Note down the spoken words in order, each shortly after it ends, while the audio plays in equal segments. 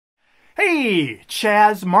Howdy!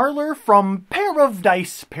 Chaz Marler from Pair of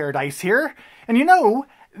Dice Paradise here. And you know,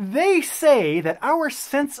 they say that our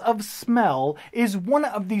sense of smell is one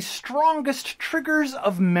of the strongest triggers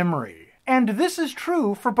of memory. And this is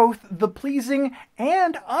true for both the pleasing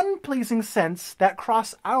and unpleasing scents that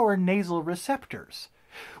cross our nasal receptors.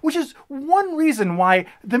 Which is one reason why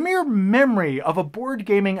the mere memory of a board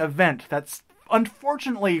gaming event that's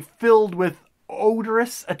unfortunately filled with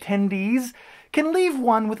odorous attendees can leave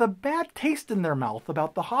one with a bad taste in their mouth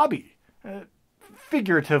about the hobby.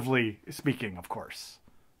 Figuratively speaking, of course.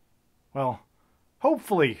 Well,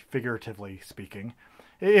 hopefully figuratively speaking.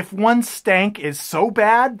 If one stank is so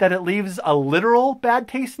bad that it leaves a literal bad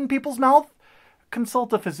taste in people's mouth,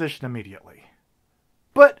 consult a physician immediately.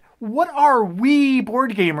 But what are we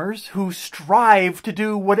board gamers who strive to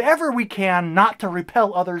do whatever we can not to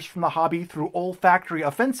repel others from the hobby through olfactory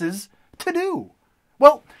offenses to do?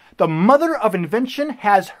 Well, the mother of invention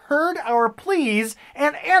has heard our pleas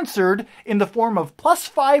and answered in the form of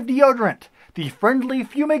 +5 deodorant, the friendly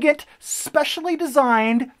fumigant specially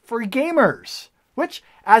designed for gamers, which,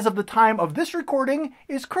 as of the time of this recording,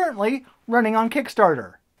 is currently running on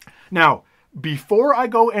Kickstarter. Now, before I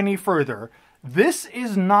go any further, this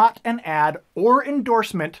is not an ad or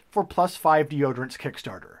endorsement for +5 Deodorant's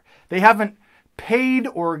Kickstarter. They haven't paid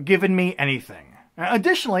or given me anything.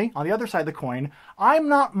 Additionally, on the other side of the coin, I'm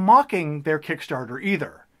not mocking their Kickstarter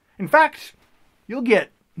either. In fact, you'll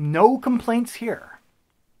get no complaints here.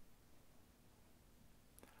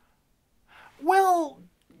 Well,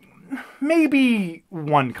 maybe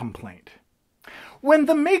one complaint. When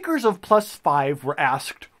the makers of +5 were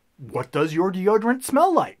asked, "What does your deodorant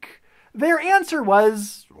smell like?" their answer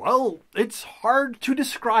was, well, it's hard to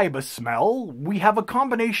describe a smell. We have a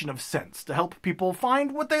combination of scents to help people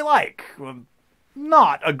find what they like.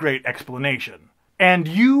 Not a great explanation. And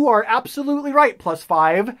you are absolutely right,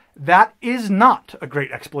 +5. That is not a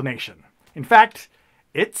great explanation. In fact,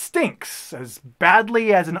 it stinks as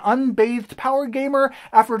badly as an unbathed power gamer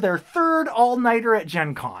after their third all-nighter at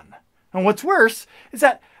Gen Con. And what's worse is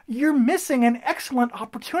that you're missing an excellent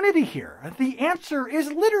opportunity here. The answer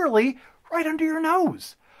is literally right under your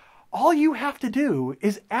nose. All you have to do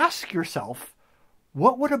is ask yourself,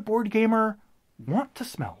 what would a board gamer want to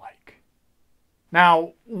smell like?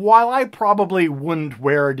 Now, while I probably wouldn't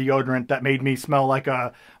wear a deodorant that made me smell like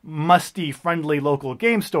a musty, friendly local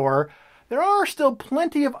game store, there are still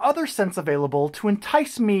plenty of other scents available to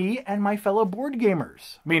entice me and my fellow board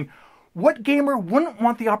gamers. I mean, what gamer wouldn't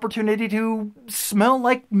want the opportunity to smell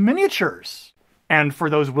like miniatures? And for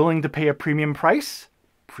those willing to pay a premium price,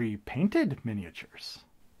 pre-painted miniatures.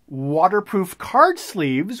 Waterproof card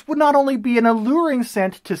sleeves would not only be an alluring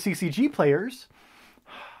scent to CCG players,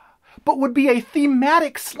 but would be a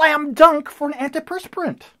thematic slam dunk for an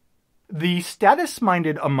antiperspirant. The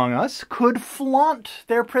status-minded among us could flaunt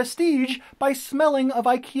their prestige by smelling of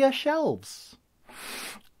IKEA shelves.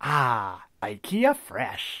 Ah, IKEA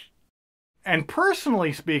fresh. And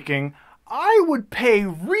personally speaking, I would pay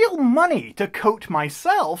real money to coat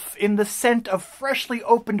myself in the scent of freshly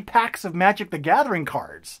opened packs of Magic the Gathering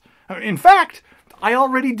cards. In fact, I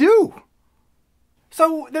already do.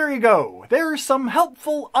 So there you go. There's some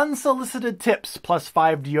helpful unsolicited tips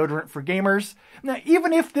 +5 deodorant for gamers. Now,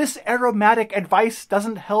 even if this aromatic advice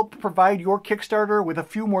doesn't help provide your Kickstarter with a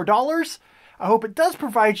few more dollars, I hope it does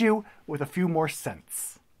provide you with a few more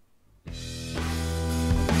cents.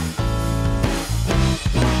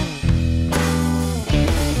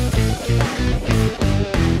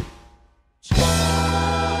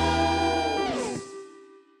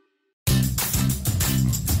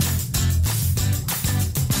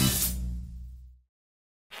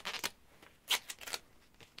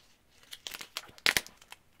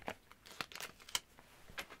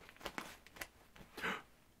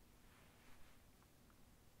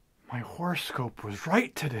 My horoscope was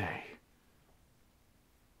right today.